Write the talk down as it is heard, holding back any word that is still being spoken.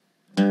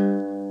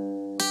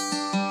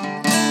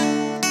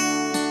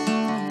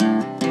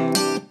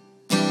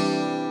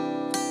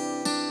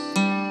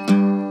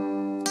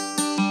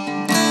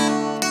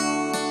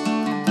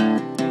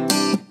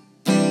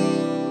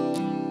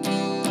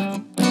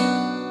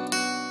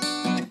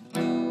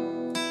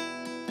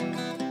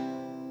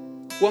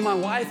Well, my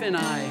wife and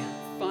I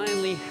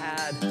finally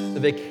had the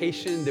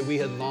vacation that we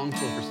had longed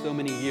for so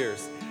many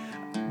years.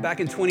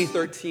 Back in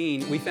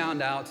 2013, we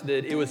found out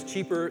that it was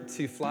cheaper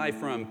to fly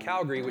from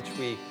Calgary, which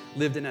we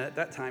lived in at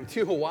that time,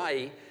 to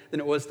Hawaii than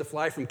it was to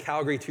fly from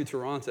Calgary to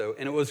Toronto,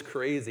 and it was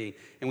crazy.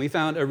 And we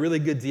found a really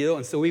good deal,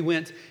 and so we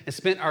went and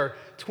spent our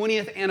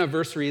 20th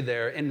anniversary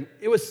there, and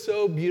it was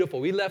so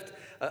beautiful. We left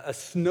a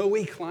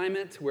snowy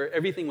climate where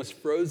everything was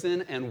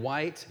frozen and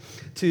white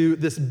to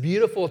this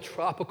beautiful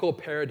tropical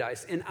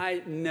paradise, and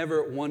I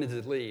never wanted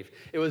to leave.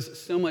 It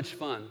was so much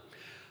fun.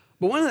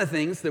 But one of the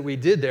things that we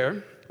did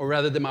there, or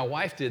rather that my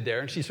wife did there,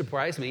 and she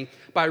surprised me,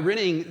 by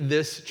renting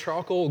this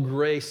charcoal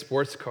gray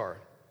sports car.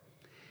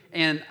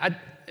 And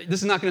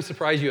this is not going to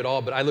surprise you at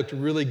all, but I looked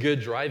really good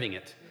driving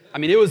it. I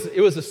mean, it was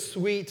a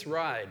sweet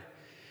ride.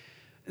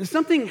 And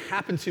something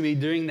happened to me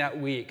during that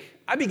week.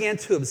 I began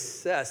to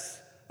obsess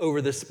over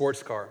this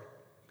sports car.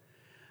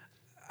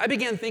 I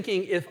began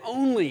thinking, if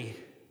only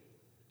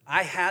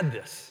I had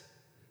this,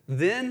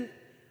 then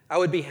I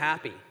would be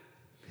happy.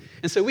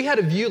 And so we had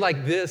a view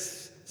like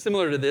this,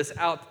 similar to this,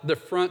 out the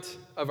front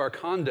of our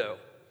condo.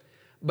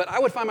 But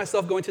I would find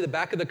myself going to the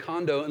back of the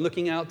condo and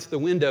looking out the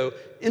window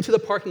into the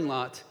parking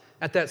lot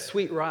at that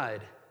sweet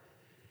ride.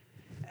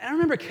 And I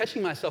remember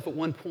catching myself at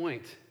one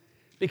point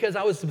because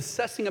I was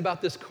obsessing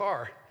about this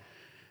car.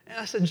 And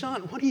I said,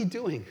 John, what are you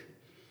doing?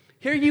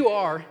 Here you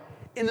are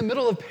in the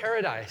middle of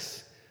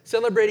paradise,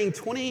 celebrating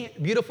 20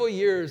 beautiful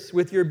years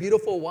with your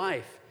beautiful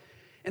wife.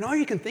 And all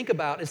you can think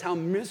about is how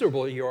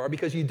miserable you are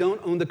because you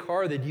don't own the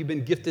car that you've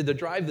been gifted to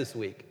drive this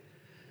week.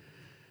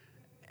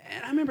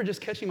 And I remember just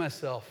catching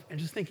myself and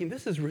just thinking,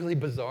 this is really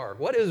bizarre.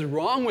 What is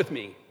wrong with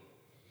me?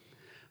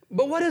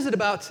 But what is it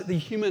about the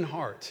human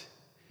heart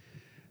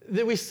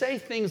that we say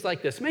things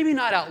like this? Maybe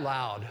not out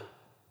loud,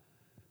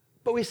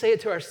 but we say it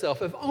to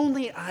ourselves. If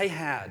only I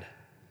had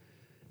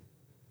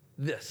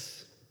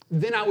this,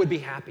 then I would be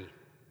happy.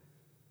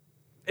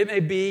 It may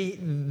be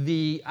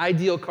the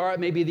ideal car. It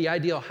may be the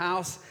ideal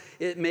house.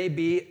 It may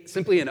be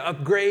simply an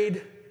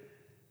upgrade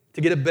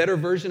to get a better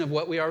version of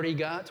what we already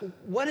got.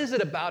 What is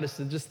it about us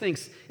that just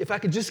thinks, if I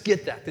could just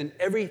get that, then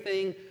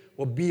everything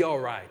will be all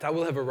right. I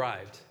will have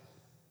arrived.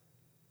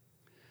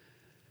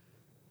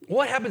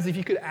 What happens if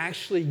you could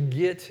actually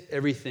get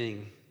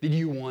everything that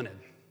you wanted?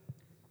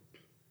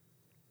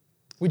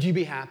 Would you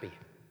be happy?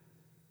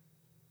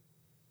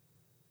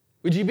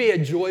 Would you be a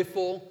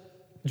joy-filled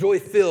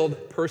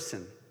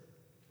person?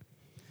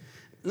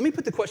 Let me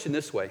put the question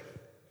this way.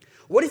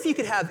 What if you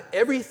could have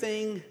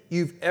everything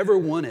you've ever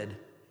wanted,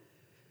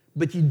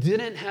 but you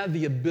didn't have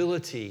the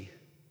ability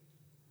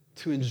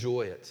to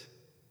enjoy it?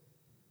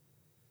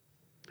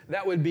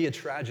 That would be a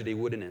tragedy,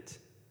 wouldn't it?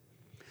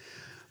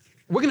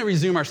 We're going to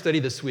resume our study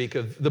this week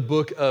of the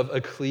book of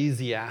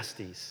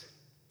Ecclesiastes.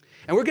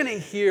 And we're going to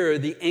hear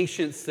the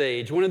ancient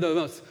sage, one of the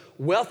most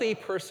wealthy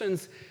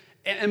persons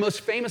and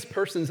most famous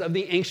persons of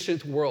the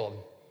ancient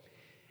world.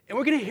 And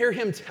we're going to hear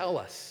him tell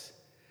us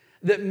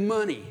that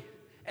money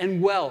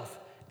and wealth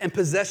and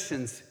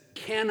possessions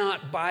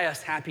cannot buy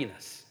us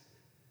happiness.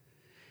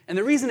 And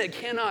the reason it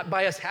cannot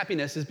buy us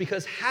happiness is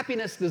because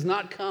happiness does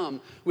not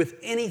come with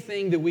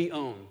anything that we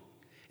own.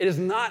 It is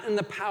not in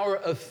the power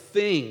of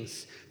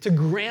things to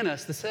grant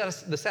us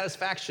the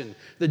satisfaction,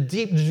 the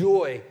deep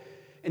joy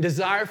and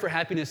desire for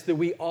happiness that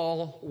we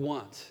all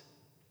want.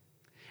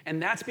 And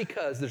that's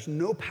because there's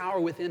no power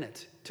within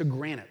it to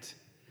grant it.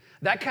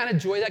 That kind of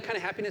joy, that kind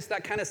of happiness,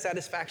 that kind of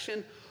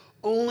satisfaction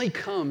only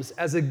comes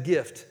as a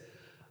gift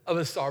of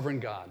a sovereign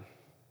God.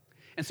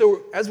 And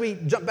so as we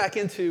jump back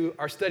into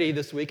our study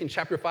this week in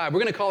chapter 5, we're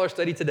going to call our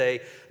study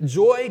today,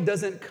 Joy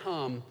Doesn't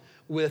Come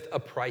with a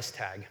Price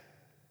Tag.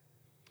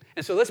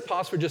 And so let's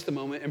pause for just a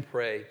moment and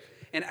pray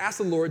and ask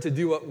the Lord to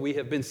do what we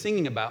have been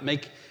singing about.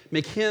 Make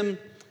him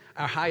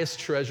our highest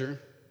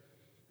treasure,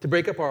 to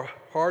break up our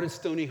hard and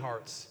stony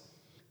hearts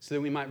so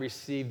that we might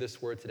receive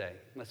this word today.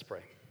 Let's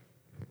pray.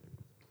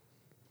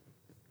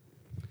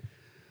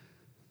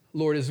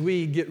 Lord, as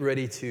we get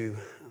ready to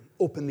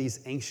open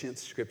these ancient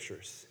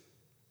scriptures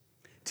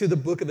to the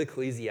book of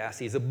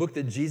Ecclesiastes, a book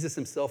that Jesus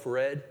himself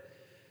read,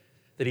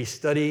 that he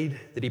studied,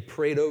 that he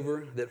prayed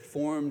over, that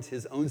formed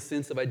his own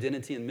sense of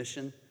identity and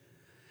mission,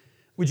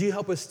 would you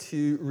help us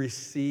to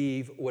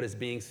receive what is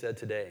being said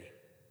today?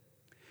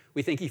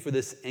 We thank you for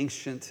this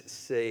ancient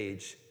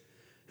sage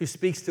who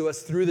speaks to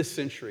us through the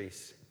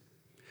centuries,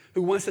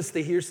 who wants us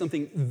to hear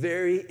something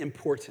very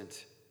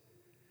important.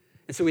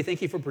 And so we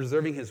thank you for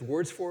preserving his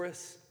words for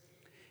us,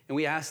 and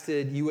we ask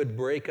that you would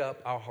break up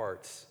our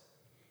hearts,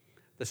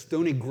 the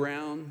stony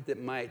ground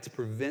that might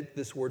prevent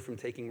this word from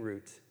taking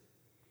root,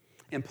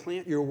 and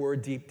plant your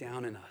word deep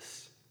down in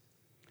us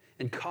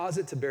and cause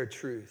it to bear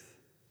truth.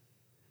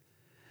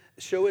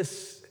 Show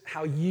us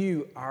how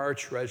you are our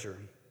treasure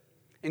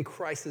and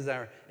Christ is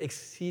our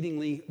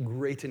exceedingly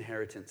great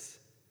inheritance.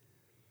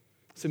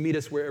 So meet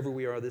us wherever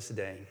we are this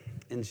day.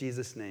 In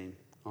Jesus' name,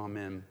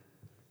 amen.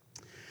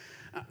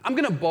 I'm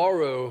going to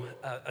borrow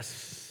a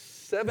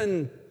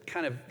 7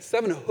 kind of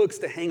 7 hooks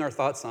to hang our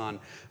thoughts on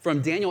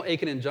from Daniel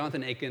Akin and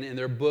Jonathan Akin in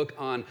their book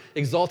on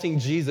exalting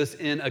Jesus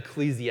in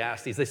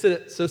Ecclesiastes. They said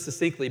it so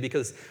succinctly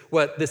because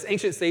what this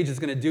ancient sage is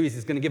going to do is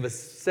he's going to give us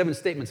 7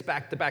 statements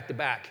back to back to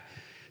back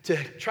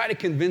to try to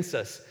convince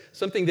us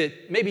something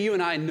that maybe you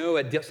and I know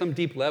at some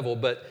deep level,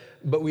 but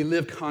we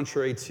live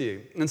contrary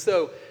to. And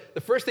so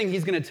the first thing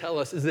he's going to tell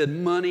us is that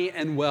money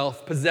and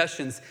wealth,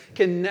 possessions,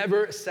 can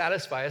never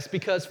satisfy us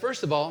because,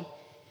 first of all,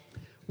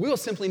 we will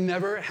simply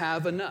never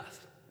have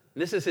enough.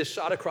 And this is his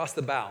shot across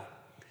the bow.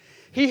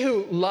 He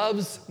who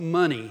loves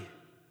money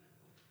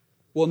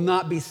will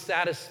not be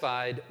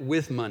satisfied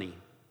with money,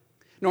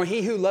 nor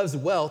he who loves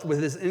wealth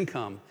with his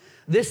income.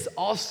 This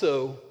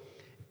also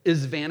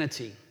is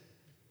vanity.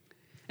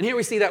 And here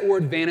we see that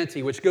word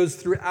vanity, which goes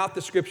throughout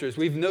the scriptures.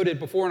 We've noted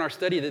before in our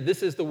study that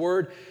this is the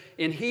word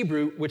in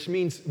Hebrew, which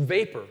means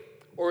vapor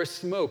or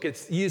smoke.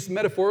 It's used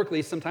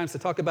metaphorically sometimes to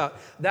talk about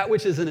that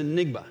which is an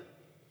enigma,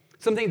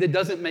 something that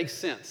doesn't make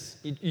sense.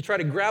 You try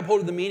to grab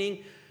hold of the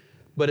meaning,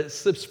 but it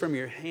slips from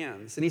your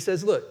hands. And he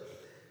says, look,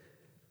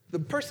 the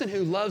person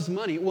who loves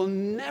money will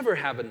never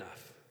have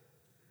enough.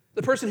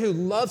 The person who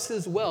loves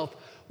his wealth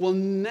will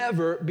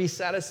never be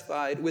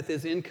satisfied with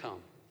his income.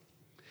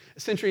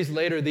 Centuries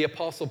later, the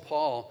Apostle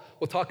Paul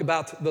will talk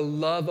about the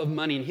love of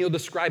money, and he'll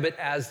describe it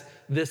as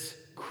this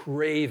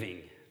craving.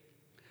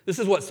 This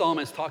is what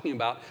Solomon is talking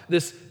about,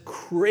 this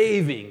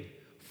craving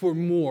for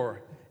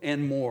more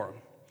and more.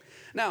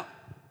 Now,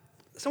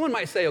 someone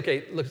might say,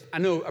 okay, look, I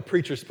know a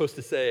preacher's supposed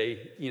to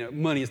say,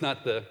 money is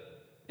not the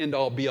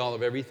end-all, be-all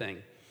of everything.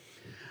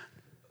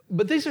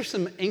 But these are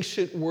some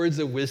ancient words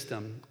of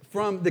wisdom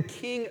from the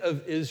King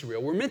of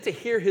Israel. We're meant to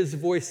hear his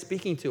voice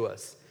speaking to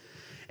us.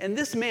 And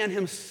this man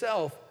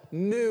himself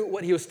knew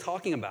what he was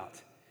talking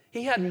about.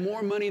 He had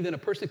more money than a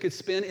person could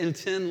spend in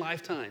 10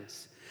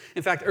 lifetimes.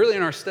 In fact, early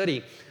in our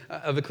study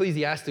of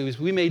Ecclesiastes,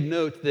 we made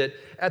note that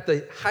at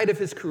the height of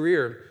his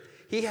career,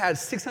 he had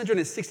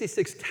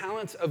 666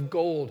 talents of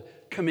gold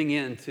coming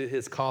into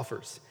his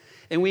coffers.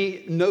 And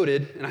we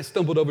noted, and I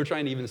stumbled over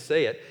trying to even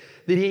say it,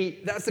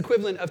 that that's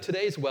equivalent of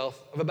today's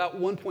wealth of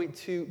about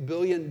 $1.2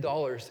 billion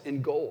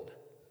in gold.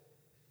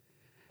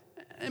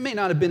 It may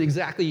not have been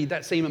exactly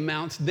that same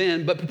amount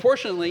then, but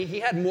proportionally, he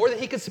had more than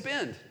he could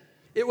spend.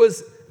 It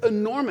was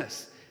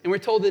enormous. And we're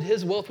told that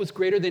his wealth was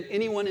greater than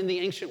anyone in the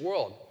ancient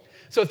world.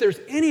 So if there's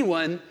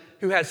anyone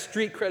who has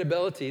street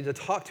credibility to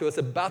talk to us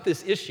about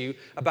this issue,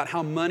 about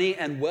how money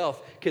and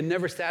wealth can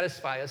never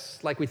satisfy us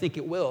like we think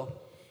it will,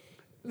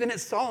 then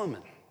it's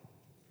Solomon.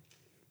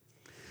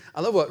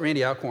 I love what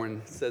Randy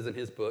Alcorn says in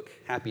his book,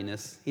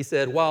 Happiness. He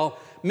said, while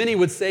many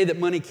would say that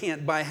money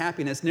can't buy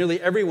happiness, nearly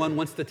everyone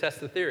wants to test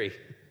the theory.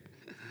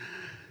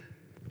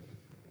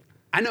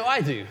 I know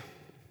I do,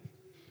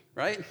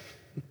 right?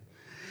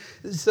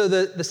 So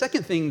the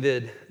second thing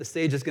that the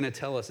sage is going to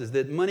tell us is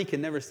that money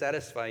can never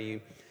satisfy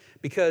you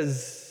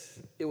because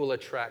it will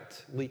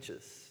attract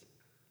leeches.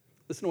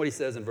 Listen to what he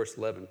says in verse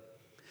 11.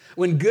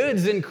 When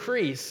goods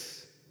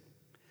increase,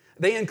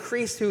 they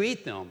increase who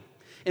eat them.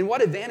 And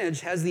what advantage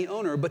has the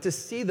owner but to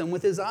see them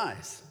with his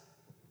eyes?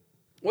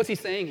 What's he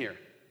saying here?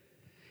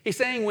 He's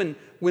saying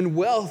when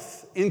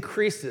wealth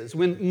increases,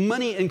 when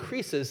money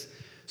increases,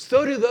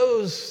 so do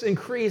those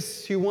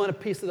increase who want a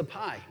piece of the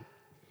pie.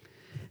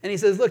 And he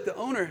says, look, the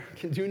owner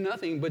can do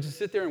nothing but just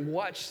sit there and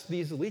watch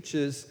these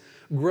leeches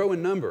grow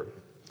in number.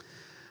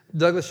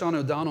 Douglas Sean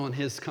O'Donnell, in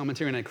his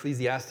commentary on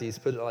Ecclesiastes,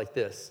 put it like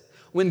this.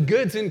 When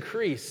goods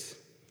increase,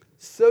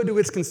 so do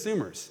its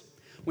consumers.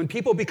 When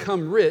people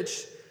become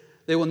rich,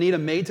 they will need a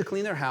maid to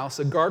clean their house,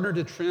 a gardener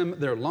to trim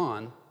their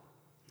lawn,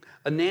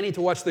 a nanny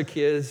to watch their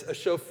kids, a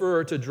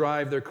chauffeur to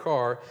drive their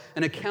car,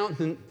 an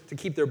accountant to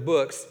keep their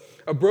books,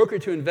 a broker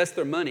to invest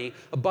their money,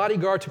 a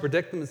bodyguard to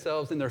protect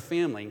themselves and their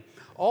family.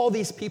 All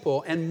these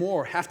people and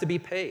more have to be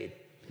paid.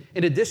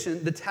 In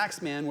addition, the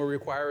tax man will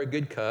require a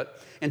good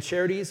cut, and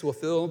charities will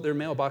fill their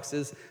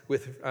mailboxes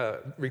with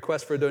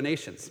requests for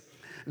donations.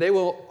 They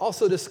will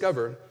also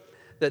discover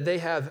that they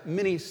have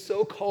many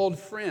so-called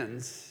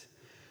friends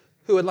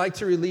who would like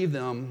to relieve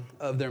them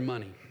of their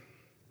money.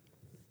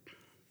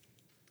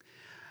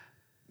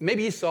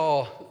 Maybe you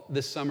saw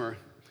this summer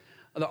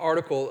the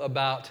article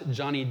about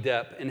Johnny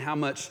Depp and how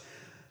much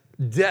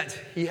debt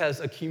he has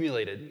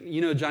accumulated.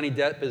 You know, Johnny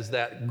Depp is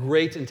that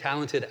great and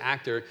talented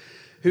actor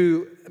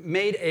who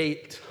made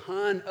a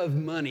ton of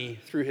money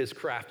through his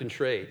craft and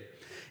trade.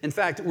 In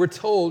fact, we're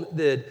told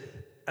that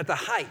at the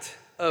height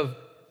of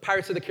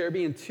Pirates of the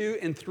Caribbean 2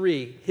 and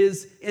 3,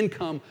 his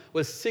income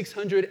was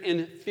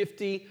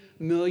 $650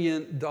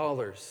 million.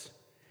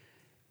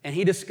 And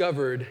he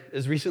discovered,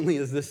 as recently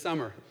as this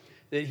summer,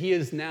 that he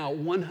is now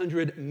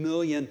 $100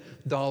 million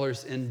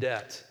in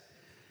debt.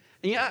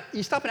 And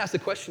you stop and ask the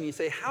question, you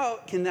say, how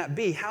can that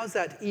be? How is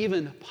that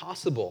even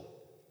possible?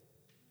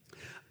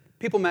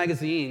 People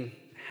magazine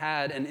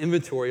had an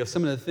inventory of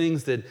some of the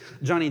things that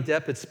Johnny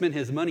Depp had spent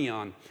his money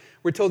on.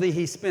 We're told that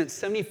he spent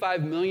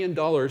 $75 million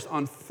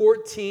on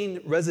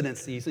 14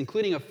 residencies,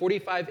 including a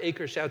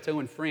 45-acre chateau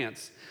in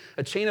France,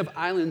 a chain of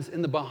islands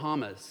in the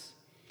Bahamas,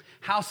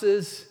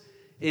 houses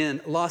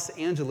in Los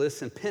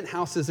Angeles and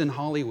penthouses in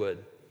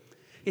Hollywood.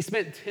 He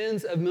spent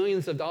tens of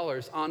millions of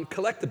dollars on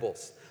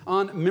collectibles,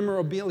 on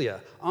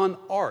memorabilia, on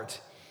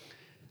art.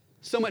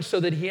 So much so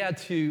that he had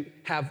to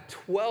have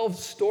 12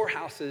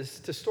 storehouses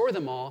to store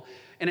them all,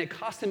 and it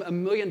cost him $1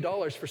 million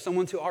for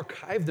someone to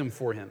archive them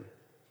for him.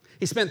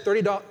 He spent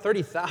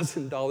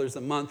 $30,000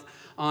 a month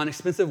on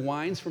expensive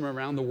wines from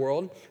around the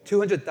world,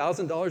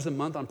 $200,000 a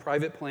month on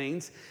private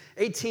planes,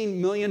 $18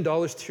 million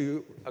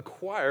to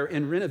acquire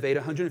and renovate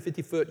a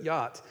 150-foot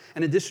yacht,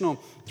 an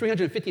additional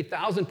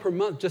 $350,000 per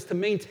month just to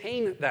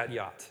maintain that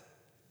yacht.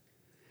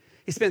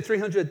 He spent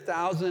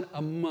 $300,000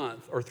 a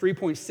month, or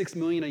 $3.6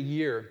 million a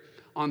year,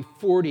 on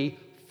 40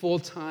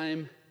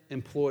 full-time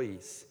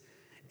employees,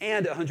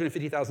 and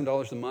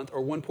 $150,000 a month,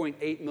 or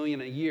 $1.8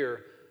 million a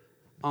year,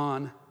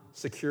 on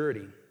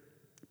security,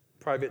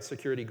 private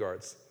security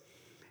guards.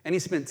 And he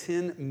spent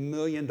 $10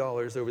 million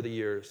over the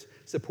years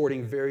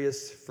supporting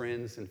various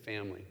friends and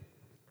family.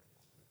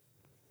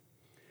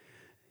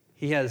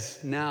 He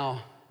has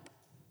now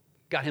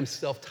got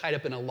himself tied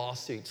up in a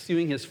lawsuit,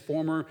 suing his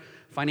former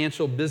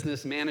financial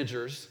business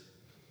managers,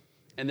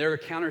 and they're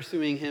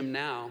countersuing him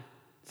now,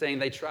 saying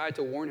they tried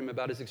to warn him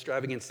about his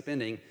extravagant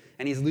spending,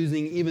 and he's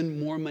losing even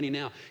more money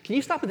now. Can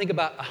you stop and think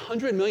about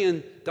 $100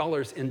 million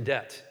in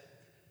debt?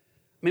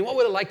 I mean, what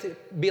would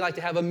it be like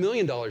to have $1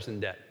 million in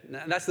debt?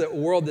 That's the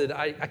world that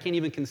I can't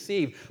even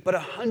conceive. But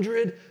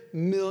 $100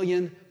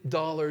 million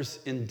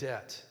in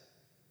debt.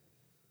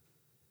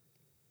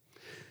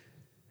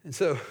 And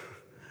so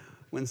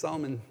when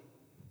Solomon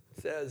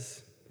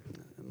says,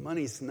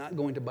 money's not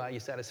going to buy you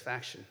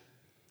satisfaction,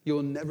 you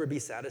will never be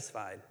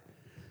satisfied,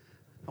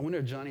 I wonder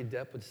if Johnny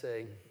Depp would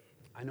say,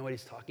 I know what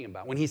he's talking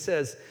about. When he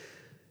says,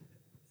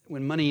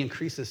 when money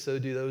increases, so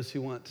do those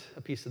who want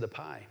a piece of the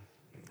pie.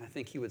 I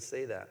think he would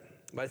say that.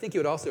 But I think he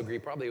would also agree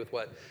probably with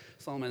what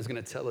Solomon is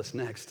going to tell us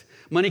next.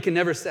 Money can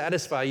never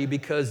satisfy you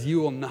because you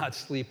will not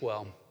sleep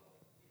well.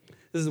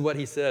 This is what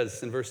he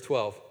says in verse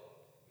 12.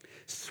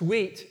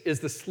 Sweet is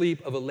the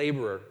sleep of a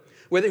laborer,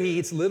 whether he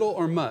eats little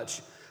or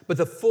much, but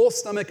the full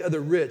stomach of the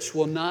rich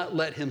will not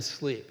let him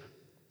sleep.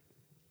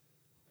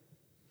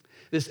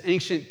 This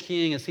ancient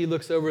king, as he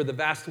looks over the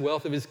vast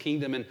wealth of his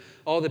kingdom and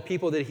all the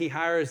people that he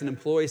hires and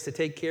employs to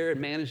take care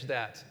and manage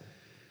that,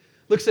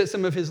 looks at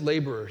some of his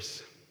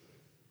laborers,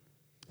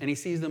 and he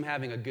sees them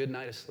having a good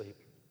night of sleep.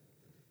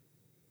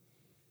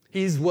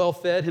 He's well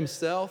fed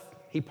himself.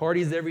 He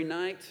parties every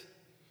night,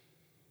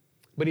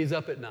 but he's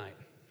up at night.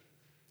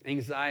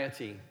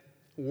 Anxiety,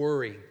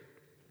 worry,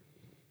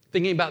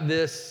 thinking about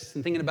this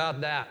and thinking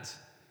about that,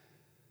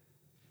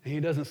 and he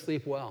doesn't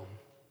sleep well.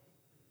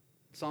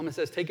 Solomon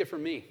says, take it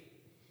from me.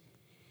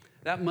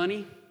 That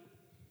money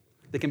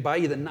that can buy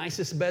you the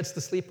nicest beds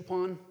to sleep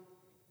upon,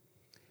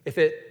 if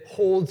it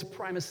holds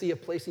primacy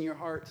of place in your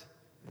heart,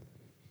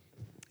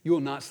 you will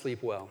not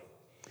sleep well.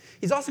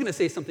 He's also going to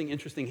say something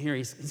interesting here.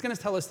 He's going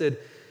to tell us that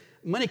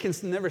money can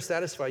never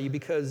satisfy you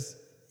because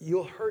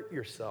you'll hurt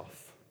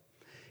yourself.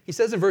 He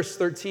says in verse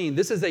 13,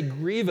 this is a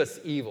grievous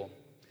evil.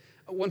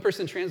 One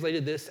person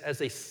translated this as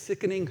a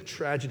sickening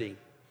tragedy.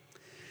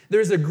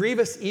 There's a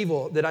grievous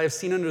evil that I have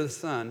seen under the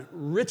sun.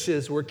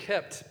 Riches were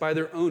kept by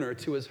their owner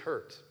to his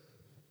hurt.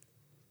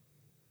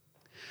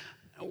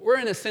 We're,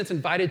 in a sense,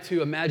 invited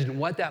to imagine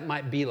what that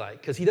might be like,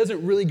 because he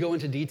doesn't really go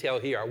into detail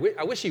here.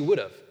 I wish he would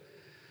have.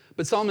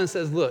 But Solomon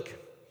says, look,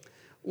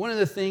 one of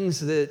the things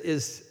that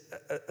is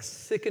a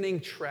sickening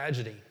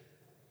tragedy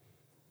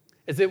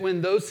is that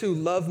when those who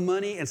love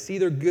money and see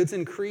their goods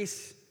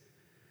increase,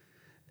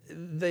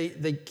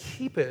 they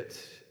keep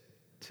it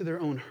to their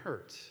own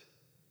hurt.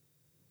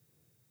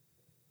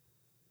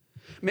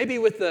 Maybe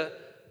with the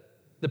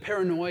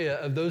paranoia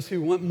of those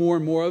who want more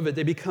and more of it,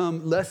 they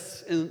become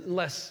less and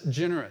less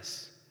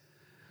generous.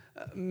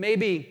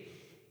 Maybe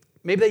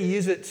they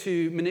use it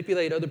to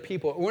manipulate other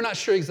people. We're not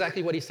sure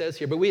exactly what he says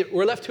here, but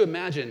we're left to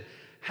imagine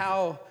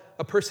how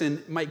a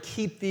person might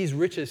keep these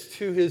riches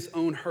to his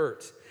own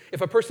hurt.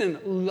 If a person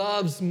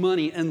loves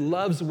money and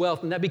loves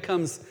wealth, and that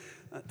becomes,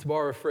 to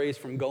borrow a phrase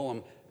from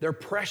Gollum, they're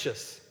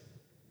precious,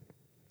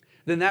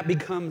 then that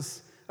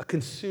becomes a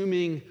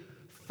consuming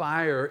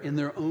fire in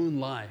their own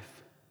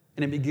life,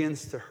 and it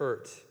begins to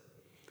hurt.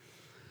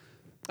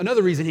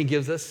 Another reason he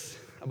gives us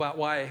about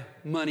why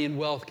money and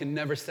wealth can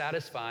never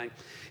satisfy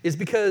is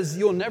because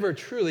you'll never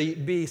truly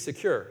be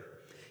secure.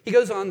 He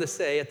goes on to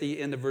say at the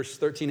end of verse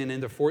 13 and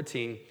into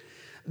 14,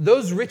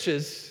 those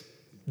riches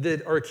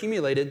that are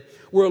accumulated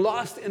were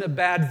lost in a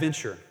bad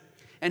venture,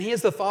 and he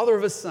is the father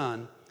of a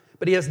son,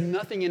 but he has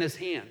nothing in his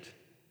hand.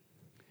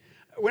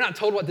 We're not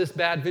told what this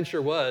bad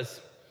venture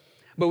was,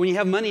 but when you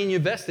have money and you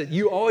invest it,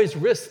 you always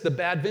risk the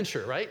bad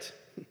venture, right?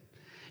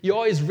 You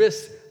always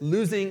risk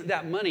losing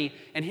that money.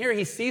 And here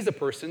he sees a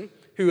person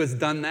who has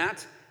done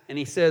that, and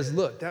he says,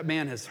 look, that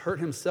man has hurt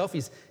himself.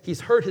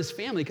 He's hurt his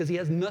family because he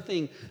has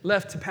nothing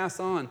left to pass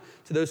on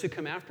to those who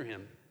come after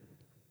him.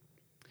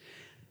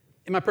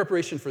 In my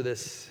preparation for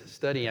this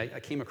study, I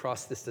came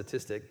across this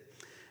statistic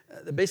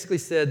that basically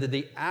said that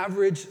the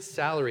average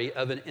salary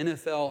of an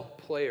NFL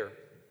player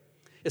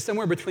is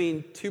somewhere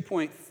between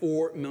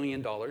 $2.4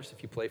 million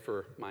if you play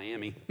for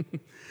Miami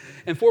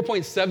and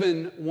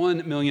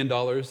 $4.71 million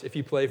if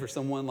you play for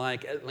someone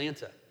like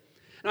Atlanta.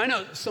 Now, I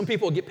know some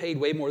people get paid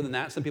way more than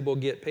that. Some people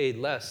get paid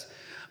less.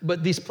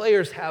 But these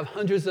players have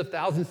hundreds of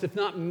thousands, if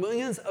not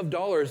millions of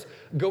dollars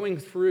going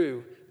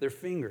through their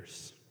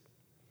fingers.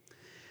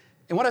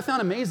 And what I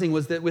found amazing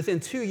was that within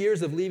 2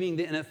 years of leaving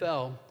the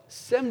NFL,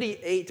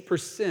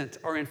 78%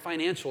 are in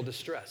financial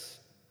distress.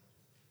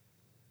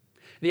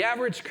 The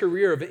average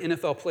career of an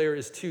NFL player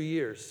is 2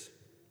 years,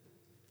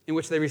 in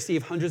which they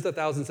receive hundreds of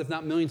thousands, if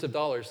not millions of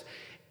dollars.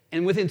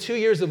 And within 2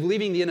 years of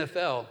leaving the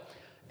NFL,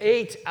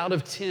 8 out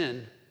of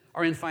 10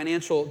 are in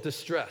financial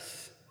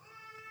distress.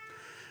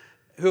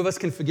 Who of us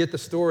can forget the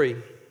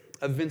story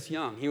of Vince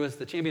Young? He was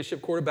the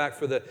championship quarterback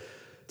for the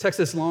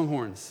Texas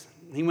Longhorns.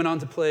 He went on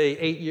to play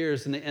 8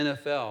 years in the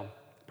NFL,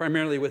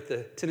 primarily with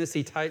the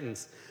Tennessee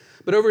Titans.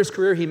 But over his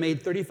career, he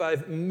made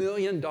 $35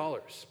 million.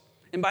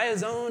 And by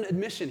his own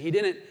admission, he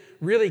didn't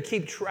really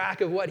keep track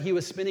of what he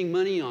was spending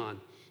money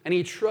on. And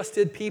he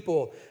trusted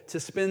people to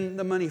spend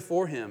the money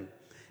for him.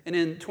 And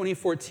in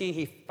 2014,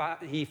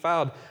 he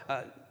filed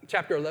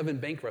Chapter 11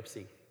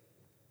 bankruptcy.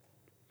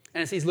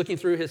 And as he's looking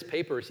through his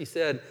papers, he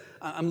said,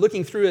 I'm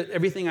looking through it,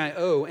 everything I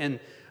owe, and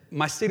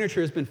my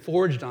signature has been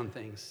forged on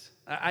things.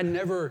 I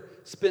never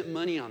spent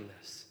money on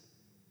this.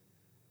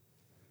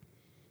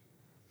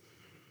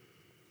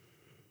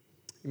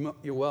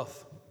 Your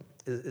wealth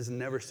is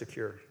never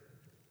secure.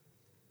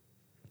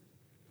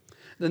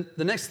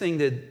 The next thing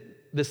that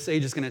this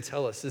sage is going to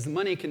tell us is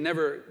money can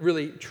never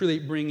really, truly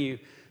bring you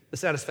the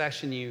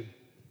satisfaction you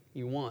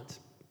want,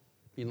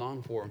 you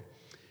long for,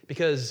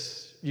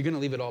 because you're going to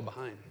leave it all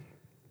behind.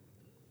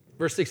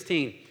 Verse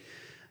 16,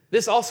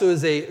 this also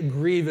is a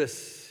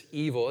grievous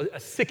evil, a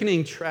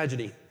sickening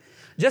tragedy.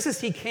 Just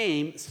as he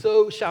came,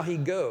 so shall he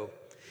go.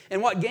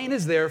 And what gain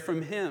is there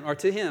from him or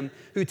to him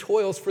who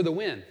toils for the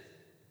wind?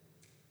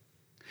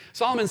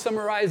 Solomon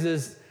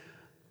summarizes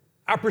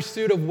our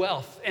pursuit of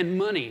wealth and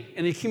money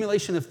and the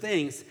accumulation of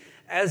things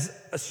as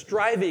a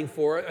striving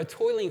for, a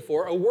toiling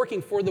for, a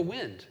working for the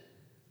wind.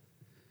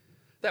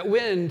 That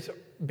wind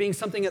being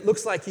something that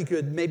looks like you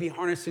could maybe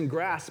harness and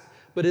grasp,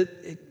 but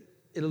it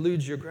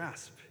eludes your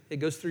grasp. It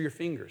goes through your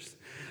fingers.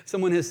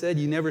 Someone has said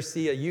you never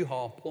see a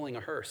U-Haul pulling a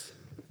hearse.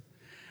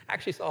 I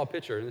actually saw a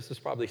picture, and this is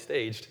probably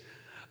staged,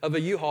 of a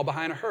U-Haul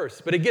behind a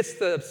hearse. But it gets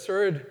the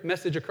absurd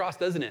message across,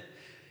 doesn't it?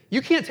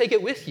 You can't take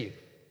it with you.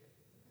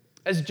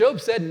 As Job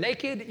said,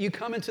 naked you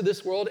come into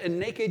this world, and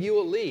naked you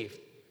will leave.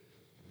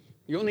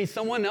 You'll need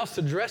someone else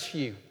to dress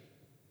you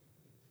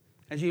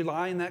as you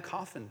lie in that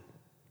coffin.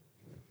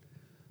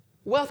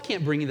 Wealth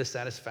can't bring you the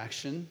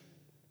satisfaction,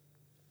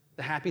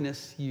 the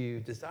happiness you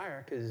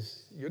desire,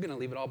 because you're going to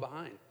leave it all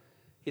behind.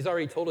 He's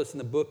already told us in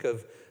the book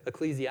of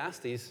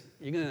Ecclesiastes,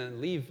 you're going to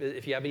leave,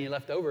 if you have any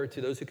left over,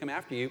 to those who come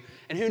after you.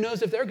 And who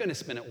knows if they're going to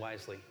spend it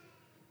wisely?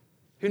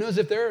 Who knows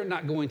if they're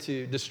not going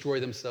to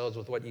destroy themselves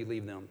with what you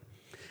leave them?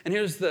 And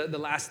here's the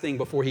last thing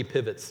before he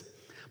pivots.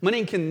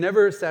 Money can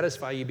never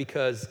satisfy you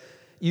because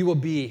you will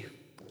be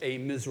a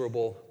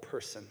miserable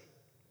person.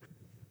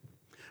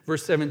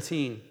 Verse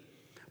 17,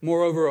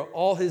 moreover,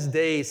 all his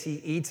days he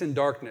eats in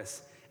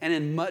darkness and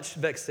in much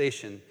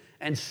vexation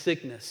and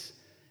sickness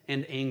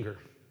and anger.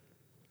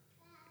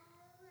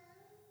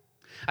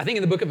 I think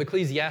in the book of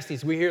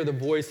Ecclesiastes, we hear the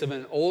voice of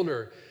an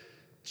older,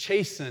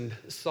 chastened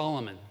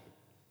Solomon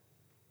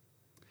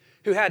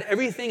who had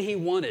everything he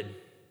wanted,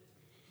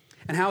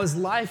 and how his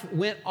life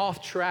went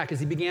off track as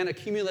he began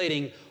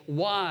accumulating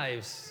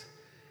wives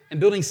and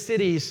building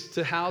cities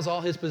to house all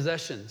his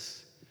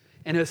possessions,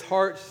 and his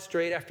heart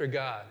strayed after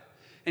God.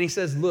 And he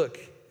says, look,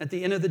 at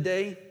the end of the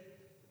day,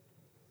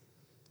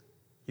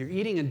 you're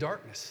eating in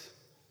darkness.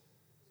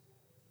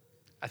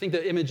 I think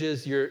the image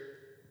is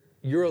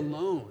you're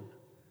alone.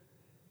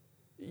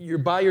 You're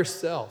by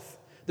yourself.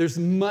 There's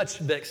much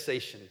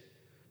vexation.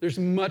 There's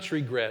much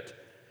regret.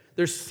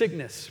 There's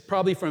sickness,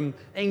 probably from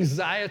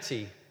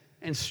anxiety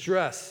and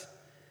stress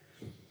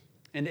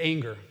and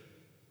anger.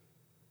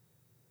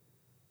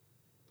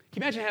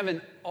 Can you imagine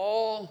having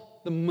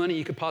all the money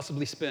you could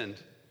possibly spend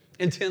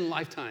in 10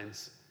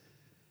 lifetimes,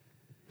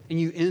 and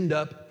you end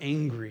up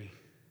angry?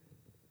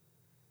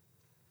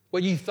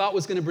 What you thought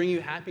was going to bring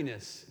you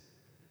happiness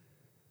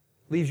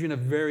leaves you in a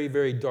very,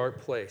 very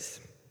dark place.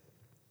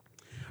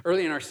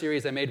 Early in our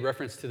series, I made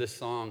reference to this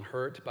song,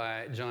 Hurt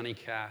by Johnny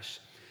Cash.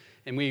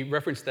 And we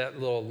referenced that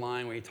little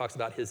line where he talks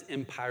about his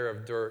empire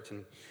of dirt.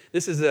 And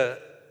this is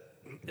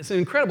it's an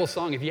incredible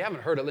song. If you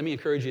haven't heard it, let me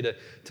encourage you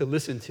to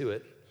listen to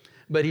it.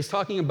 But he's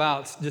talking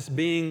about just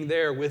being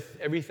there with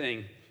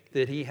everything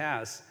that he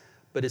has,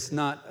 but it's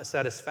not a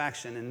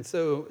satisfaction. And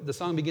so the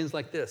song begins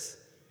like this.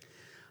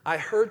 I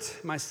hurt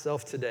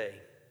myself today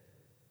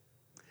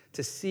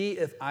to see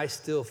if I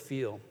still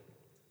feel.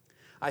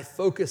 I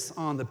focus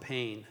on the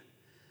pain,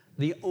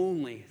 the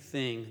only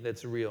thing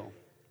that's real.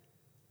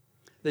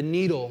 The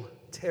needle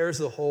tears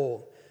the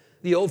hole,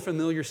 the old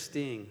familiar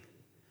sting.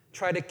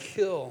 Try to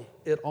kill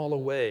it all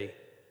away,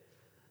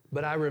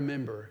 but I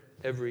remember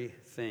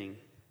everything.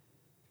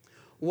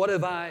 What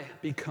have I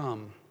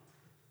become?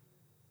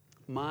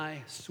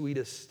 my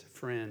sweetest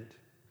friend.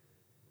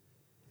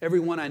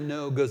 Everyone I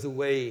know goes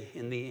away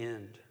in the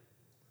end.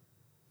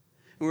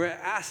 And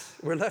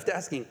we're left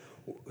asking,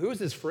 who is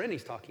this friend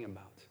he's talking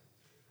about?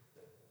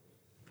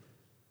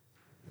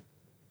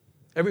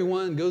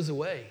 Everyone goes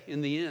away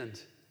in the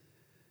end.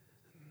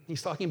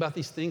 He's talking about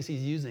these things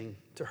he's using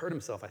to hurt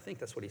himself. I think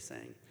that's what he's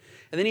saying.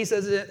 And then he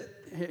says it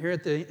here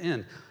at the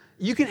end.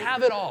 You can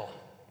have it all.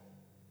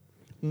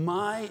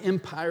 My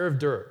empire of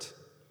dirt.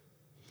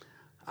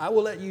 I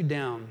will let you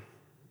down,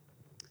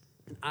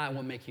 and I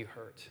will make you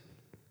hurt.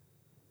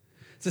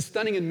 It's a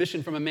stunning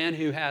admission from a man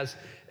who has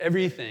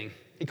everything.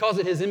 He calls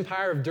it his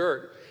empire of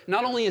dirt.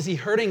 Not only is he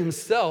hurting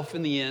himself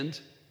in the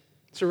end,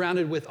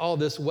 surrounded with all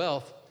this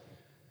wealth,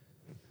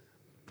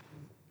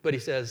 but he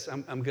says,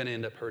 I'm going to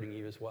end up hurting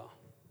you as well.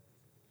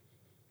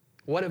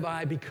 What have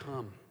I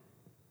become?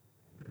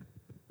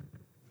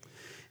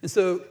 And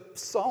so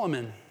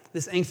Solomon,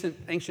 this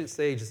ancient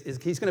sage,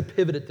 he's going to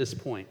pivot at this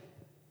point.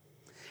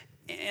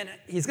 And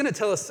he's going to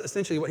tell us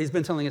essentially what he's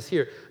been telling us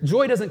here.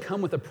 Joy doesn't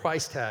come with a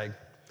price tag,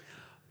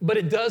 but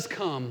it does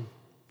come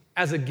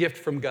as a gift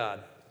from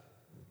God.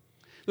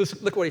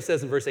 Look what he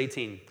says in verse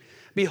 18.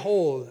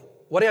 Behold,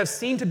 what I have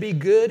seen to be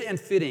good and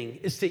fitting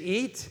is to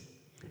eat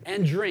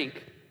and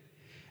drink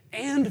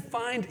and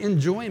find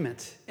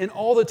enjoyment in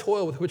all the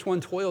toil with which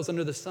one toils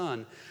under the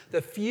sun, the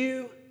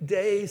few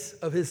days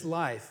of his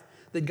life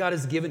that God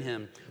has given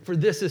him, for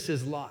this is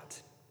his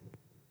lot.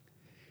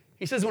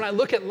 He says, when I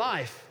look at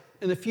life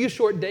in the few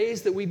short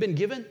days that we've been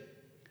given,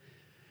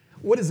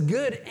 what is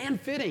good and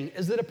fitting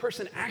is that a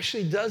person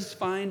actually does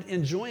find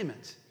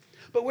enjoyment.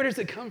 But where does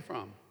it come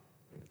from?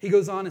 He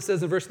goes on and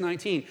says in verse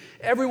 19,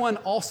 everyone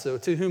also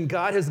to whom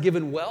God has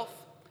given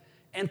wealth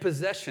and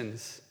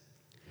possessions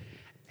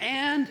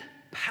and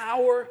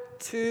power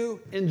to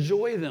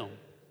enjoy them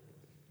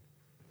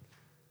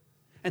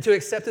and to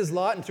accept his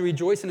lot and to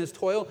rejoice in his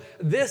toil,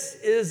 this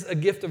is a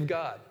gift of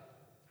God.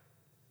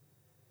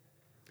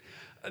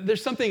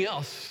 There's something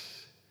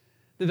else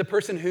that the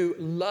person who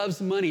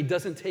loves money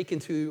doesn't take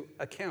into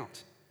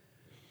account.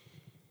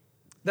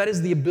 That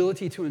is the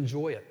ability to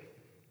enjoy it.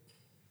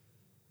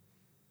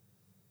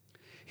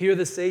 Here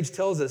the sage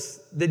tells us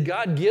that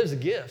God gives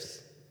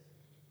gifts.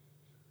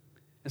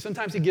 And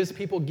sometimes he gives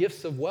people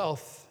gifts of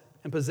wealth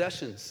and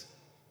possessions.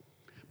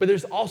 But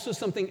there's also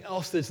something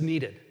else that's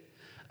needed,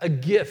 a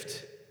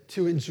gift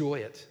to enjoy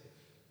it.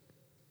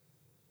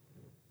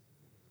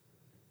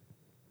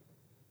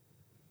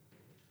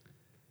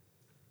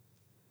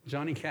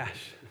 Johnny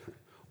Cash,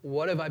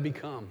 what have I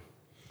become?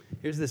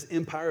 Here's this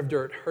empire of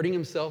dirt, hurting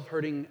himself,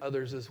 hurting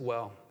others as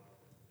well,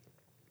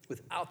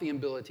 without the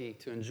ability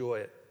to enjoy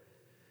it.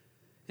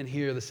 And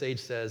here the sage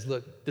says,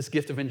 look, this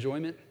gift of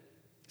enjoyment,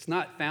 it's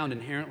not found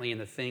inherently in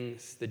the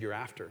things that you're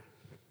after.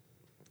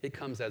 It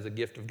comes as a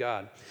gift of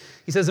God.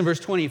 He says in verse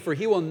 20, for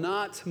he will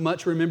not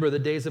much remember the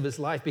days of his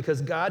life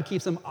because God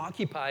keeps him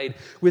occupied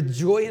with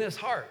joy in his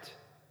heart.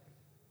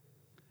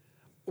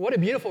 What a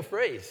beautiful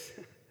phrase.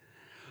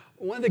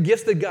 One of the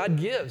gifts that God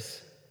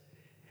gives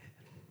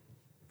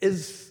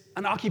is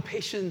an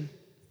occupation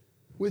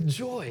with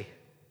joy.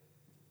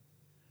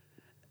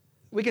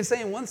 We can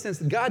say in one sense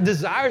that God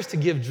desires to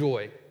give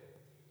joy.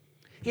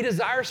 He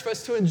desires for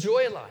us to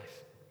enjoy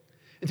life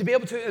and to be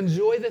able to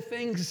enjoy the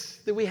things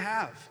that we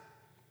have.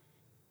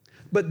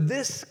 But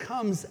this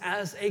comes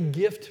as a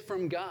gift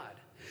from God.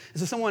 And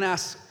so someone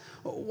asks,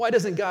 why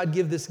doesn't God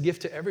give this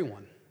gift to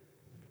everyone?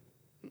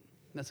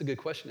 That's a good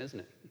question, isn't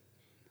it?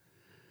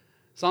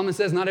 Solomon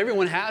says not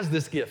everyone has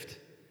this gift,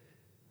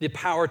 the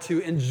power to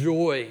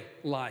enjoy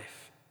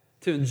life,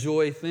 to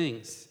enjoy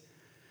things.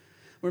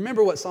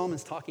 Remember what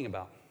Solomon's talking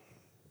about.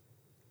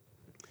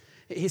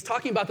 He's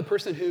talking about the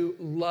person who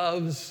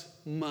loves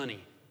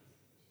money.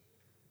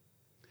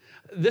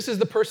 This is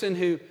the person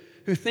who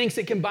thinks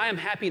it can buy him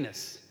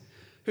happiness,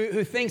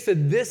 who thinks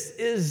that this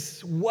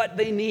is what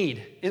they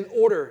need in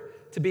order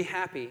to be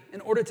happy,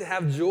 in order to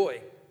have joy.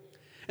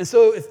 And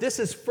so if this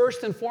is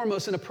first and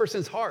foremost in a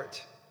person's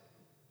heart,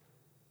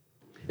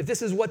 if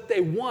this is what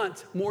they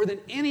want more than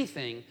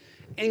anything,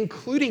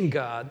 including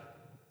God,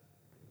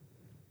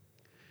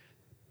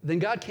 then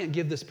God can't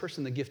give this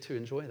person the gift to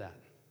enjoy that.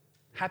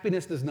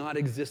 Happiness does not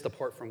exist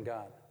apart from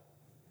God.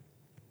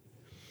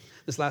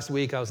 This last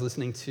week, I was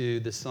listening to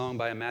this song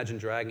by Imagine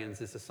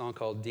Dragons. It's a song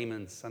called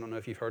Demons. I don't know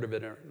if you've heard of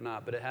it or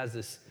not, but it has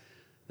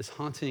this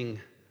haunting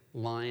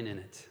line in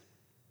it.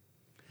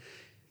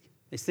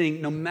 They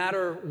sing, no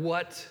matter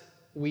what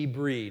we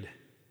breed,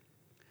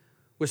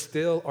 we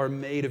still are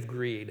made of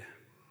greed.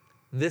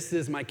 This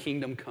is my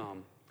kingdom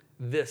come.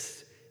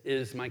 This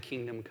is my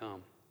kingdom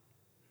come.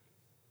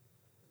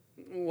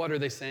 What are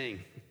they saying?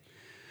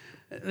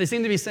 They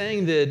seem to be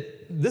saying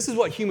that this is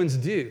what humans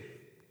do.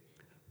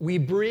 We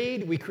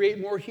breed, we create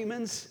more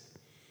humans,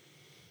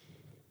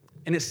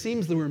 and it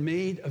seems that we're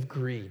made of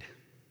greed.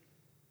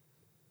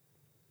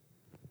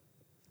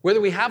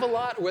 Whether we have a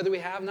lot or whether we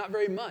have not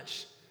very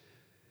much,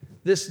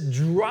 this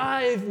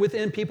drive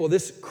within people,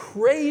 this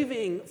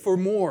craving for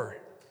more,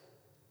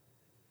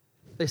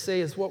 they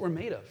say is what we're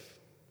made of.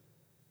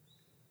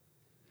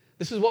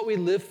 This is what we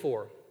live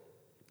for.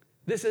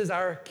 This is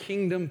our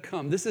kingdom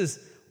come. This is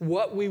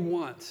what we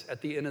want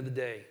at the end of the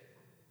day.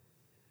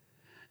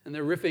 And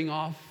they're ripping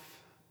off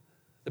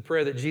the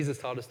prayer that Jesus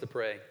taught us to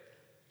pray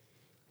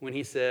when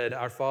he said,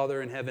 "Our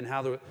Father in heaven,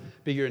 hallowed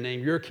be your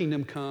name. Your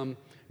kingdom come,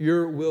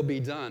 your will be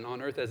done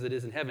on earth as it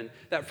is in heaven."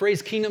 That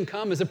phrase, kingdom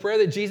come, is a prayer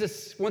that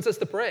Jesus wants us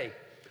to pray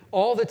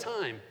all the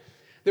time.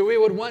 That we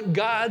would want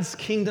God's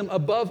kingdom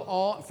above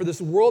all, for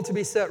this world to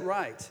be set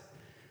right.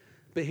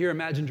 But here,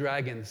 Imagine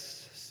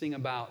Dragons sing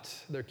about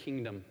their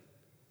kingdom,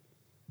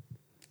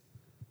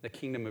 the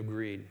kingdom of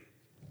greed.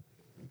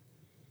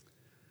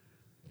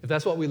 If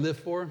that's what we live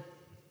for,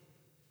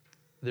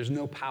 there's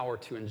no power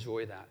to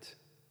enjoy that.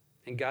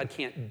 And God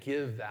can't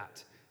give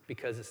that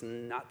because it's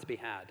not to be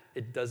had.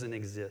 It doesn't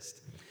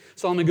exist.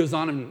 Solomon goes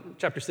on in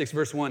chapter 6,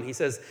 verse 1. He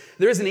says,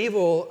 "There is an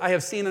evil I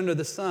have seen under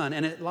the sun,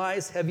 and it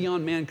lies heavy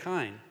on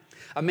mankind.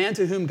 A man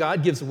to whom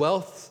God gives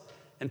wealth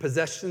and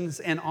possessions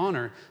and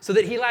honor, so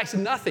that he lacks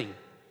nothing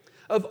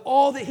of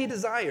all that he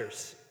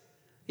desires.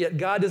 Yet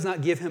God does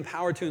not give him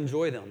power to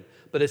enjoy them,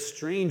 but a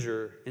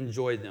stranger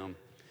enjoyed them.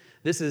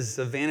 This is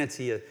a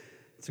vanity,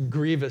 it's a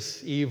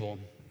grievous evil."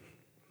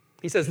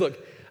 He says,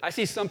 look, I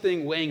see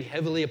something weighing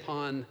heavily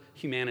upon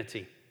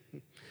humanity.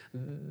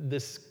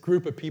 This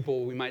group of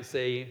people, we might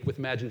say, with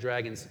Imagine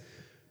Dragons,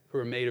 who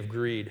are made of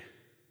greed.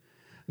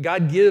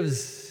 God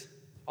gives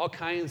all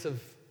kinds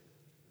of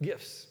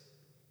gifts,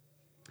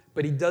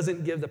 but he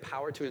doesn't give the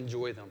power to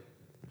enjoy them.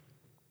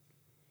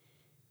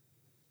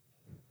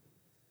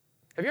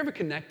 Have you ever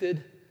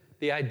connected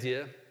the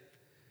idea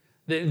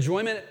that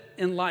enjoyment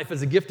in life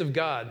is a gift of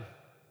God,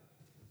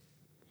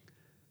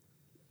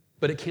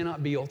 but it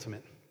cannot be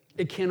ultimate?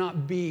 It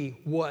cannot be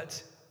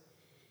what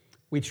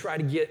we try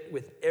to get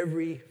with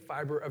every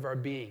fiber of our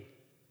being.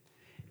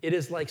 It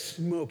is like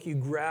smoke. You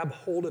grab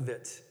hold of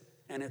it,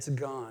 and it's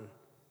gone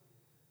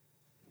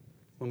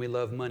when we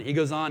love money. He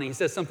goes on, and he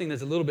says something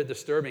that's a little bit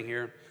disturbing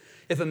here.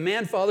 "If a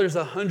man fathers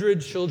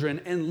 100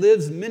 children and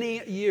lives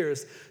many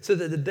years, so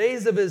that the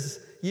days of his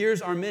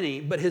years are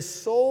many, but his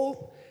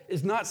soul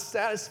is not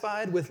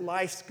satisfied with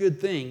life's good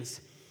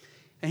things,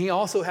 and he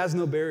also has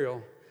no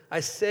burial, I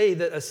say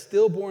that a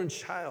stillborn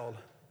child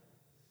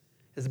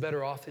is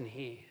better off than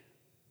he."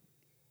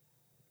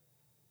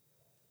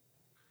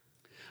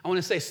 I want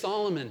to say,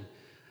 Solomon,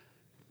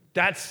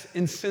 that's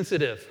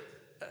insensitive.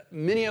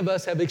 Many of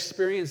us have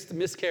experienced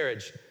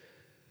miscarriage.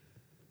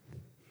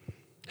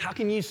 How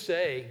can you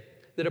say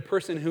that a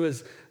person who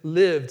has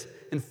lived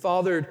and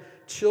fathered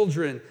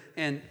children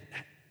and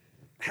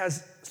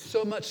has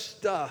so much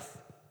stuff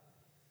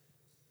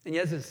and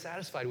yet isn't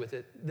satisfied with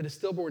it, that a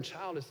stillborn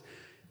child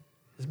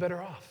is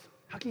better off?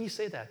 How can you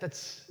say that?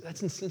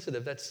 That's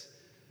insensitive.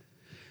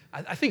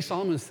 I think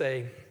Solomon would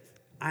say,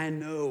 I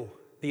know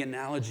the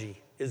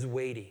analogy is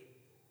weighty,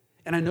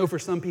 and I know for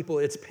some people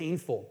it's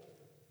painful,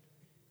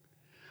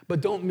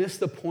 but don't miss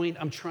the point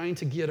I'm trying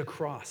to get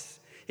across.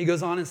 He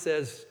goes on and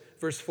says,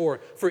 verse 4,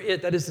 "For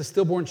it," that is the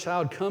stillborn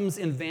child, "comes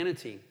in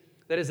vanity."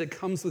 That is, it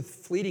comes with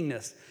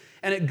fleetingness,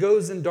 and it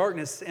goes in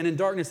darkness, and in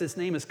darkness its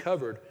name is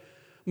covered.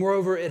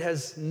 Moreover, it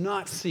has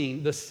not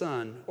seen the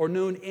sun or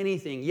known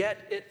anything,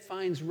 yet it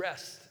finds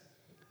rest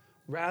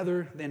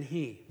rather than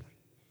he.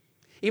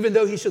 Even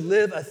though he should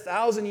live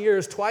 1,000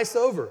 years twice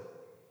over,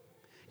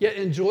 yet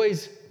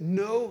enjoys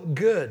no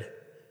good.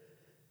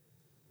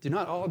 Do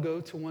not all go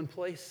to one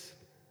place?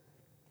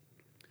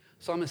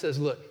 Solomon says,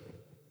 look,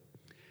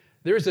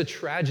 there is a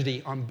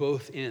tragedy on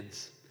both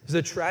ends. There's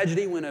a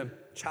tragedy when a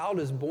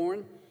child is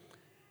born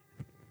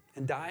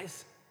and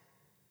dies,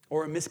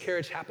 or a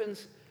miscarriage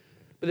happens,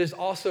 but there's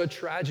also a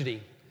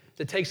tragedy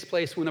that takes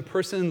place when a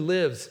person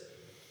lives,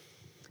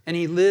 and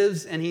he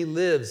lives, and he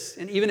lives.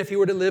 And even if he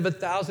were to live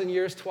 1,000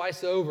 years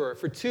twice over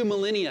for 2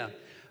 millennia,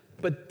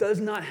 but does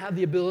not have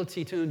the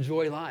ability to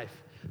enjoy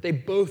life, they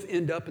both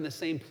end up in the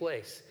same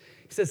place.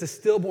 He says the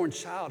stillborn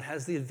child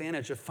has the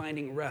advantage of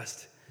finding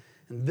rest.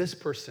 And this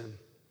person,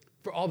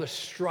 for all the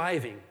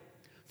striving,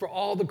 for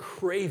all the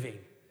craving,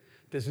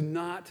 does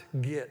not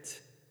get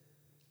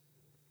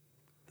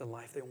the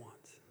life they want.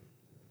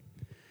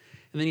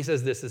 And then he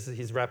says this,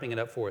 he's wrapping it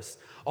up for us.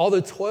 "All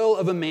the toil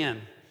of a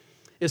man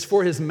is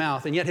for his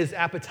mouth, and yet his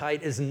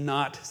appetite is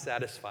not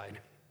satisfied.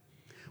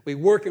 We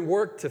work and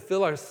work to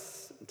fill our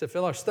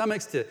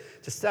stomachs, to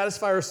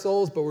satisfy our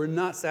souls, but we're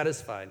not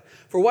satisfied.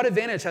 For what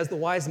advantage has the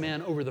wise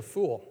man over the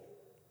fool?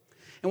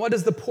 And what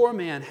does the poor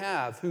man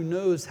have who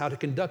knows how to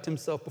conduct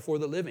himself before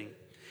the living?"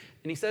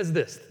 And he says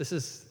this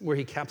is where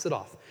he caps it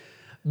off.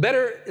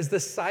 "Better is the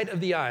sight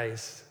of the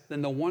eyes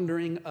than the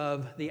wandering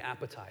of the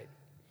appetite."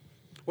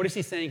 What is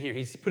he saying here?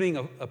 He's putting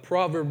a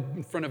proverb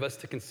in front of us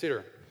to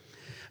consider.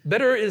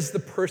 Better is the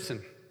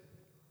person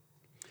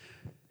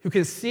who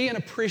can see and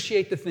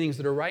appreciate the things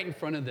that are right in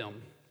front of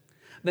them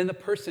than the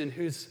person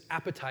whose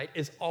appetite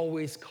is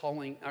always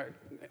calling, or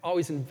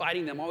always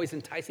inviting them, always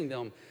enticing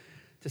them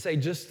to say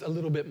just a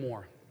little bit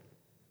more.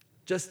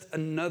 Just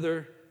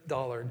another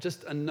dollar,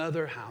 just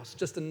another house,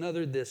 just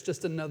another this,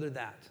 just another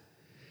that.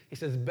 He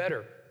says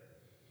better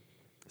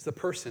is the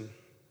person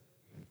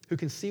who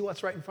can see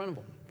what's right in front of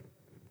them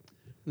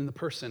than the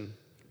person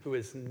who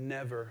is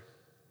never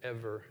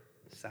ever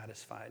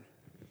satisfied.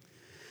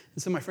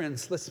 And so, my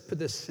friends, let's put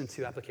this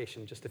into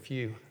application. Just a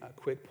few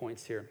quick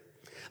points here.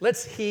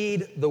 Let's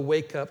heed the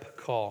wake-up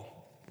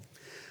call.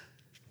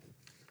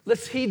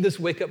 Let's heed this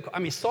wake-up call. I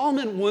mean,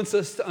 Solomon wants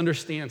us to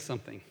understand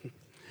something.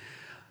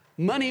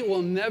 Money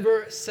will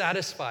never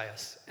satisfy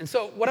us. And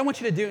so what I want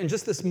you to do in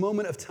just this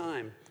moment of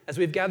time, as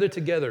we've gathered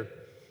together,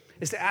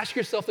 is to ask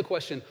yourself the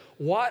question,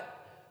 what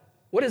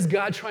is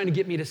God trying to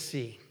get me to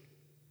see?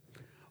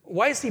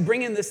 Why is he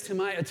bringing this to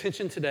my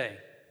attention today?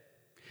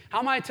 How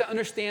am I to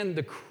understand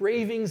the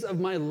cravings of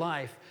my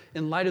life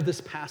in light of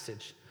this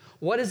passage?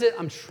 What is it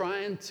I'm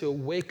trying to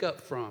wake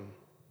up from?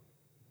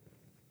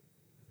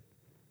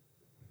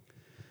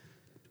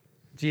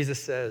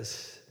 Jesus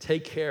says,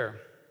 take care.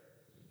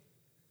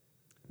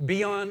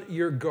 Be on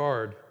your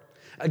guard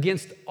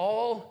against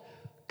all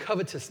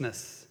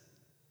covetousness,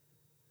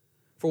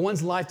 for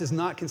one's life does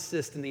not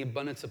consist in the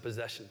abundance of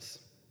possessions.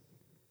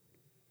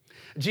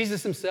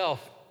 Jesus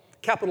himself,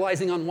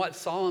 capitalizing on what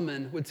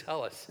Solomon would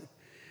tell us,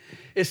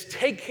 is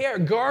take care,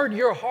 guard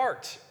your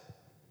heart.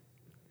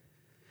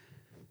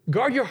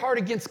 Guard your heart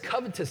against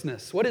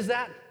covetousness. What is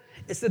that?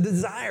 It's the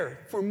desire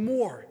for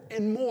more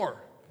and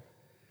more.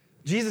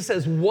 Jesus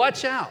says,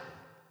 watch out,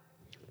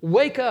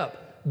 wake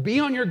up,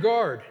 be on your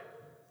guard.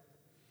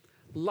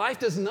 Life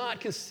does not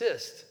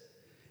consist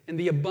in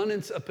the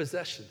abundance of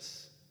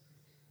possessions.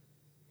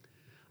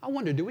 I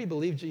wonder, do we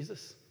believe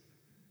Jesus?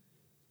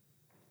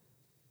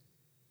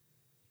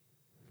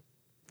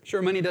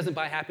 Sure, money doesn't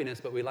buy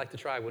happiness, but we'd like to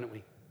try, wouldn't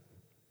we?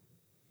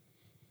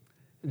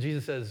 And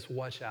Jesus says,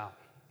 watch out.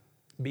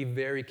 Be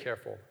very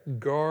careful.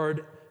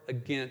 Guard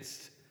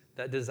against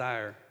that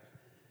desire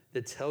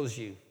that tells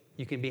you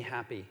you can be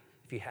happy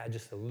if you had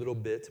just a little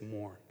bit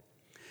more.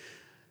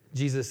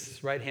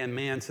 Jesus' right-hand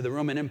man to the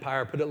Roman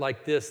Empire put it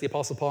like this. The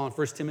Apostle Paul in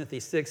 1 Timothy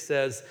 6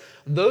 says,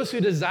 those who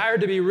desire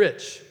to be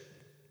rich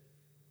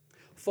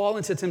fall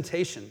into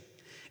temptation,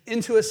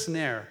 into a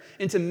snare,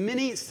 into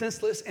many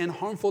senseless and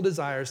harmful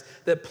desires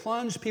that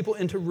plunge people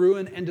into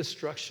ruin and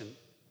destruction.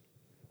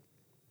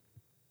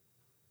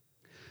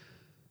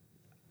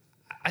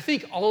 I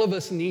think all of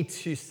us need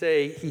to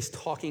say he's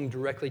talking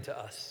directly to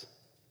us.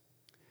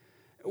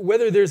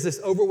 Whether there's this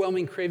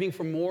overwhelming craving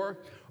for more,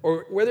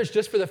 or whether it's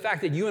just for the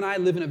fact that you and I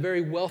live in a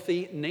very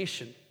wealthy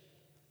nation.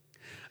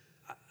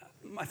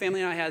 My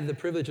family and I had the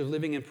privilege of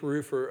living in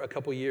Peru for a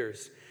couple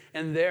years,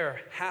 and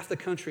there, half the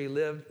country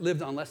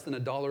lived on less than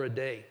 $1 a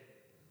day.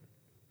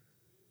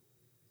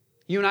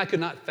 You and I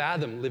could not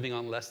fathom living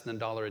on less than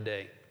 $1 a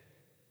day.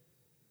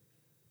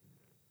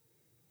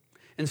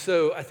 And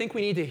so I think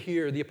we need to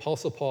hear the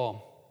Apostle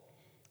Paul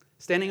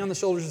standing on the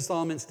shoulders of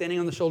Solomon, standing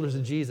on the shoulders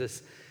of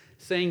Jesus,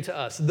 saying to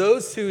us,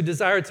 those who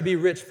desire to be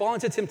rich fall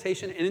into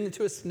temptation and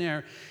into a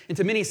snare,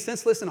 into many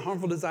senseless and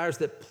harmful desires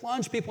that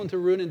plunge people into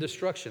ruin and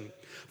destruction.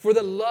 For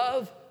the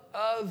love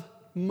of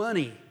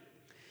money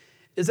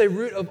is a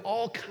root of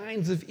all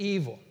kinds of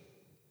evil.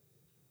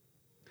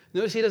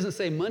 Notice he doesn't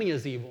say money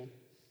is evil,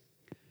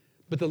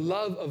 but the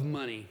love of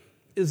money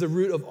is the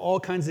root of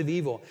all kinds of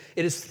evil.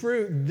 It is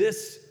through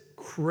this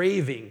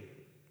craving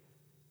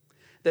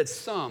that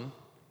some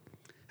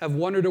have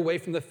wandered away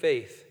from the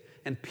faith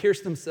and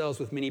pierced themselves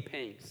with many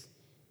pains.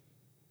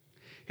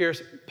 Here,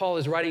 Paul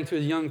is writing to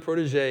his young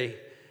protege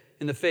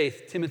in the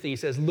faith, Timothy. He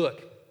says,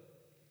 look,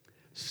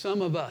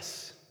 some of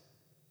us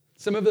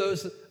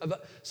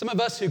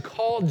who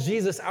call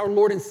Jesus our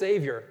Lord and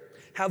Savior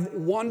have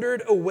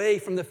wandered away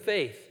from the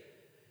faith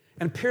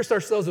and pierced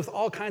ourselves with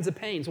all kinds of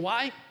pains.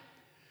 Why?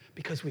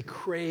 Because we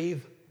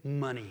crave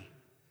money.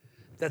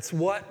 That's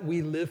what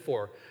we live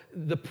for.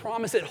 The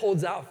promise it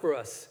holds out for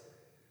us,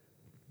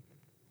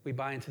 we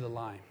buy into the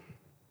lie.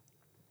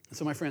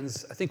 So, my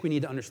friends, I think we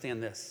need to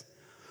understand this.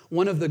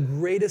 One of the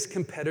greatest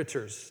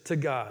competitors to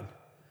God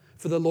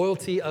for the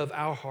loyalty of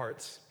our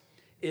hearts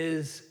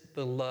is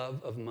the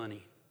love of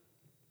money.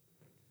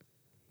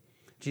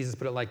 Jesus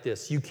put it like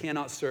this: you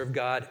cannot serve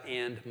God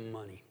and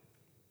money.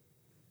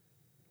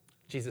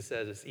 Jesus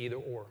says it's either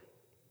or.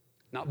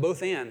 Not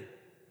both and,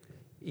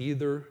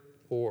 either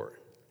or.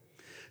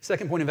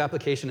 Second point of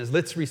application is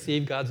let's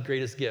receive God's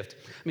greatest gift.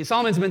 I mean,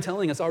 Solomon's been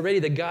telling us already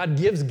that God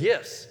gives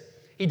gifts.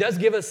 He does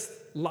give us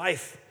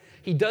life.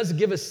 He does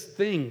give us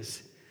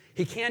things.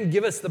 He can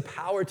give us the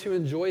power to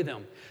enjoy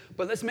them.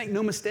 But let's make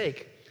no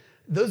mistake,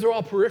 those are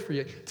all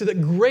periphery to the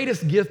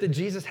greatest gift that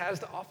Jesus has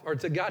to offer, or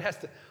to God has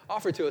to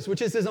offer to us,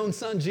 which is his own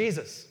son,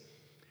 Jesus,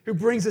 who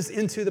brings us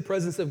into the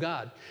presence of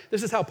God.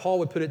 This is how Paul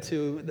would put it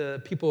to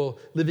the people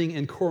living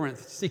in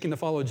Corinth, seeking to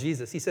follow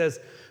Jesus. He says,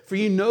 for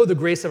you know the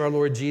grace of our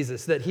Lord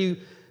Jesus, that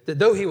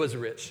though he was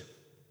rich,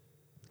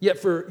 yet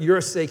for your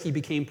sake he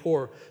became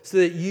poor, so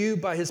that you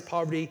by his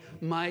poverty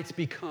might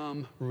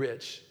become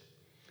rich.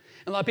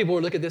 And a lot of people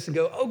would look at this and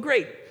go, oh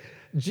great,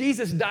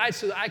 Jesus died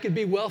so that I could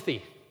be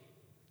wealthy.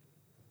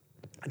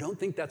 I don't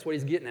think that's what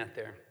he's getting at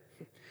there.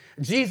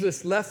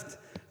 Jesus left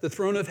the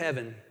throne of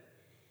heaven.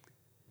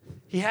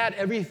 He had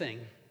everything.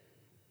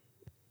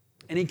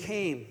 And he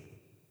came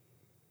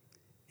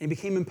and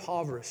became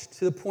impoverished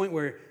to the point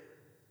where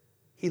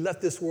he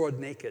left this world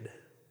naked.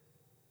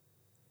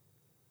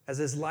 as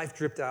his life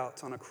dripped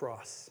out on a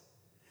cross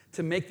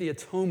to make the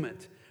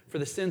atonement for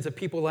the sins of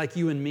people like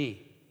you and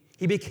me.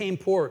 He became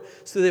poor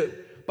so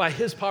that by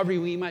his poverty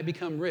we might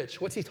become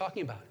rich. What's he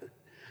talking about?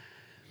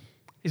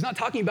 He's not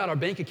talking about our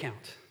bank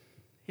account.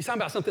 He's talking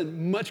about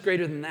something much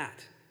greater than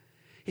that.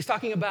 He's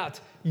talking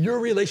about your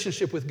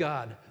relationship with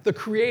God, the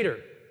Creator,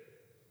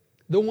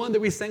 the one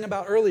that we sang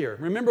about earlier.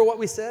 Remember what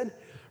we said?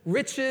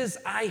 Riches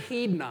I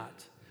heed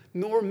not,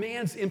 nor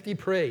man's empty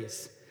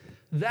praise.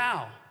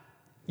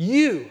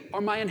 You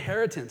are my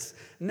inheritance,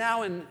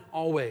 now and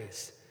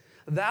always.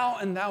 Thou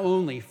and thou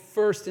only,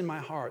 first in my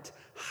heart,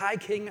 high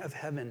King of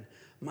heaven,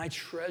 my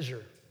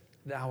treasure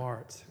thou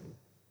art.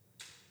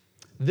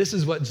 This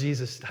is what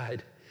Jesus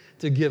died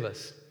to give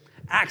us.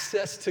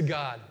 Access to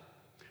God,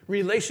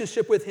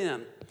 relationship with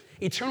him,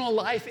 eternal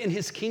life in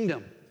his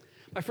kingdom.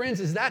 My friends,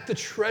 is that the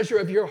treasure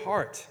of your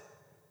heart?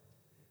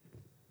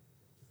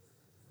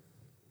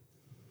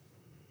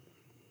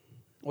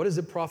 What does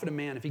it profit a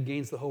man if he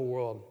gains the whole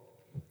world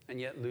and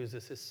yet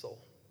loses his soul?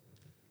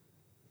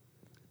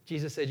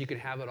 Jesus said you could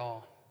have it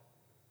all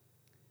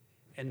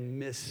and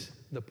miss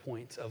the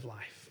point of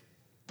life.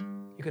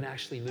 You can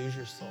actually lose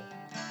your soul.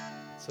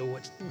 So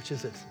which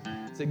is it?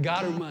 Is it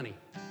God or money?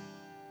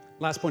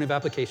 Last point of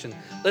application.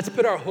 Let's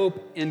put our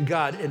hope in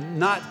God and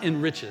not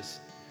in riches.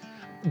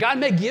 God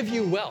may give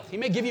you wealth. He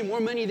may give you more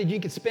money than you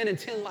could spend in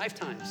 10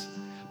 lifetimes.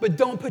 But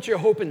don't put your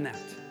hope in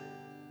that.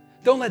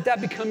 Don't let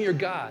that become your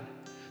God.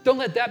 Don't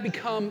let that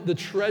become the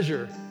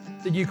treasure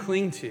that you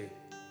cling to.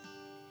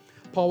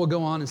 Paul will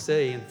go on and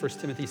say in 1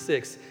 Timothy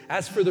 6,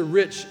 as for the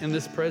rich in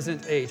this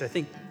present age, I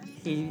think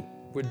he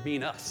would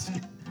mean us.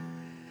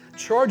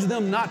 Charge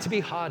them not to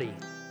be haughty,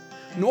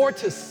 nor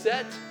to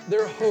set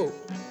their hope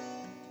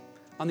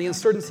on the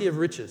uncertainty of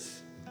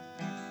riches,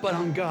 but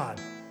on God,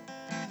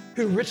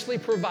 who richly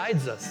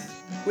provides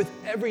us with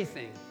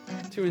everything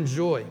to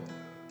enjoy.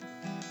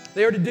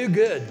 They are to do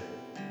good,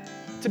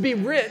 to be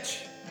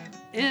rich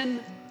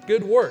in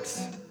good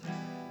works,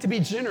 to be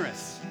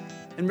generous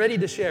and ready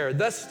to share,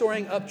 thus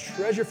storing up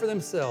treasure for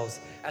themselves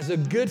as a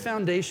good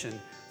foundation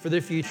for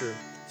their future,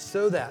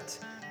 so that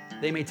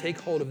they may take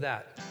hold of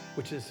that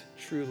which is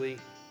truly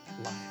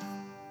life.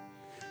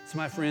 So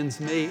my friends,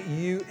 may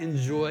you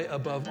enjoy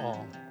above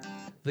all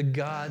the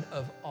God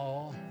of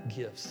all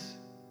gifts,